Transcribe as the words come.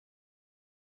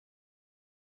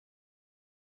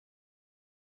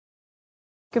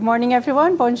Good morning,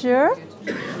 everyone. Bonjour.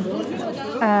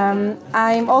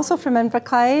 I'm also from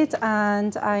Inverclyde,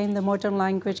 and I'm the Modern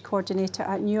Language Coordinator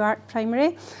at Newark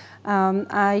Primary.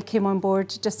 I came on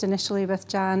board just initially with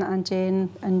Jan and Jane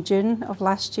in June of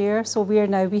last year. So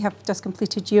we have just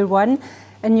completed year one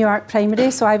in Newark Primary.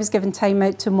 So I was given time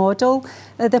out to model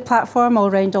the platform all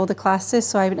around all the classes.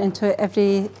 So I went into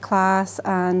every class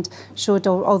and showed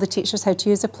all the teachers how to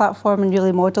use the platform and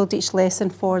really modelled each lesson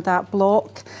for that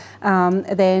block.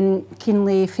 Then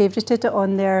keenly favourited it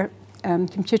on their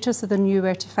computer so they knew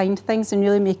where to find things and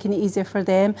really making it easier for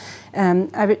them.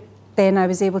 Then I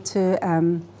was able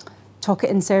to talk it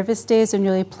in service days and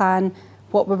really plan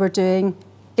what we were doing,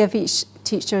 give each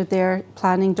teacher their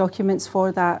planning documents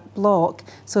for that block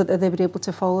so that they were able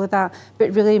to follow that.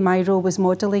 But really my role was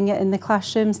modelling it in the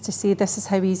classrooms to see this is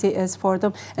how easy it is for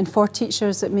them. And for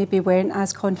teachers that maybe weren't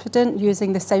as confident,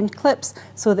 using the sound clips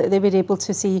so that they were able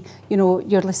to see, you know,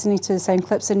 you're listening to the sound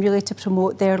clips and really to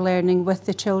promote their learning with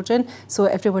the children. So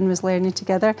everyone was learning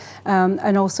together,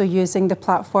 and also using the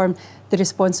platform, the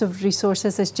responsive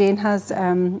resources, as Jane has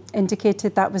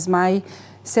indicated. That was my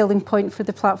selling point for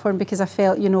the platform, because I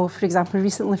felt, you know, for example,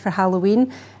 recently for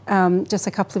Halloween, just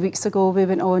a couple of weeks ago, we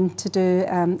went on to do,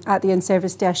 at the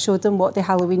in-service day, I showed them what the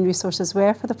Halloween resources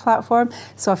were for the platform.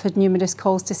 So I've had numerous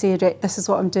calls to say, right, this is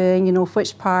what I'm doing, you know,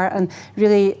 which part. And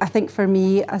really, I think for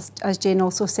me, as Jane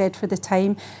also said, for the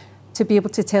time, to be able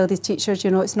to tell the teachers, you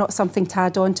know, it's not something to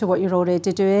add on to what you're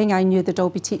already doing. I knew they'd all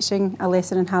be teaching a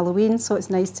lesson in Halloween, so it's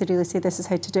nice to really say this is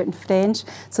how to do it in French,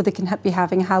 so they can be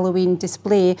having a Halloween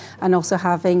display and also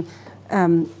having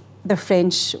their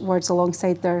French words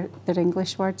alongside their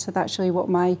English words. So that's really what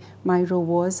my role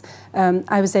was.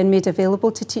 I was then made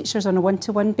available to teachers on a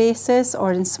one-to-one basis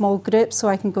or in small groups, so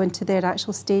I can go into their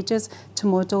actual stages to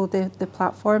model the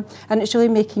platform. And it's really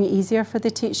making it easier for the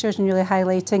teachers and really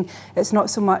highlighting it's not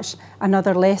so much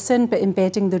another lesson, but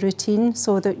embedding the routine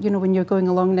so that, you know, when you're going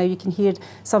along now, you can hear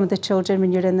some of the children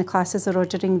when you're in the classes are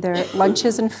ordering their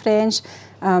lunches in French.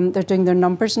 They're doing their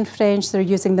numbers in French. They're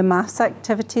using the maths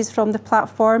activities from the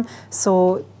platform.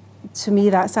 So to me,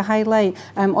 that's a highlight.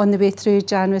 On the way through,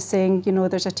 Jan was saying, you know,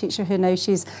 there's a teacher who now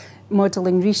she's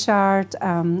modelling Richard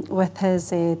with his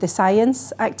the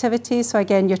science activities. So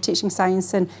again, you're teaching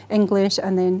science in English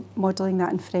and then modelling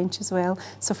that in French as well.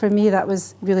 So for me, that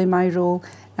was really my role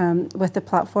with the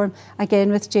platform. Again,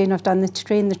 with Jane, I've done the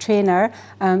train the trainer.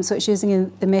 So it's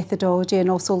using the methodology and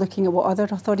also looking at what other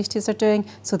authorities are doing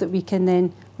so that we can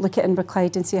then look at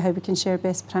Inverclyde and see how we can share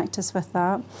best practice with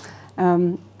that.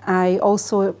 I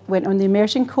also went on the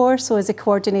immersion course, so as a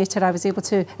coordinator I was able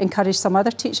to encourage some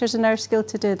other teachers in our school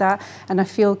to do that, and I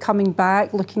feel coming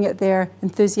back, looking at their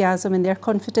enthusiasm and their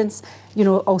confidence, you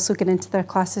know, also getting into their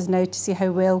classes now to see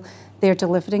how well they're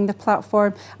delivering the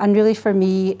platform. And really for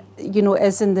me, you know,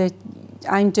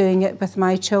 I'm doing it with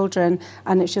my children,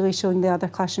 and it's really showing the other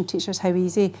classroom teachers how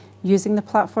easy using the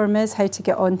platform is, how to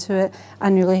get onto it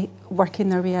and really working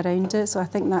their way around it. So I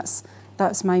think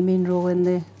that's my main role in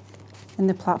the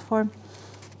platform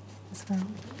as well.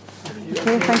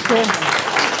 Okay, thank you.